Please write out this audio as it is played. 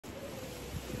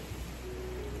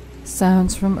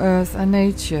Sounds from Earth and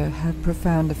nature have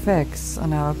profound effects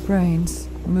on our brains,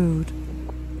 mood,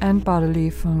 and bodily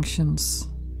functions.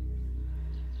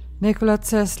 Nikola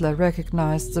Tesla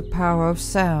recognized the power of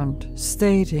sound,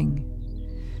 stating,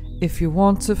 "If you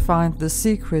want to find the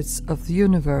secrets of the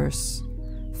universe,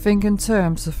 think in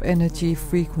terms of energy,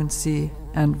 frequency,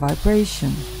 and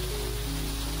vibration."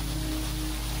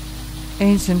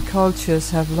 Ancient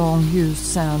cultures have long used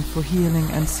sound for healing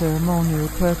and ceremonial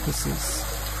purposes,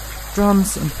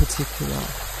 drums in particular.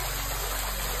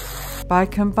 By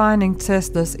combining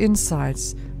Tesla's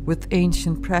insights with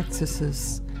ancient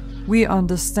practices, we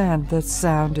understand that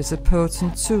sound is a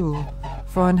potent tool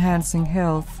for enhancing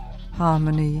health,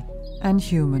 harmony, and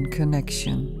human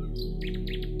connection.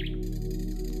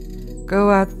 Go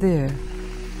out there,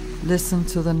 listen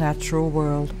to the natural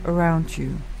world around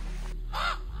you.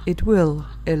 It will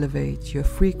elevate your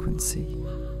frequency.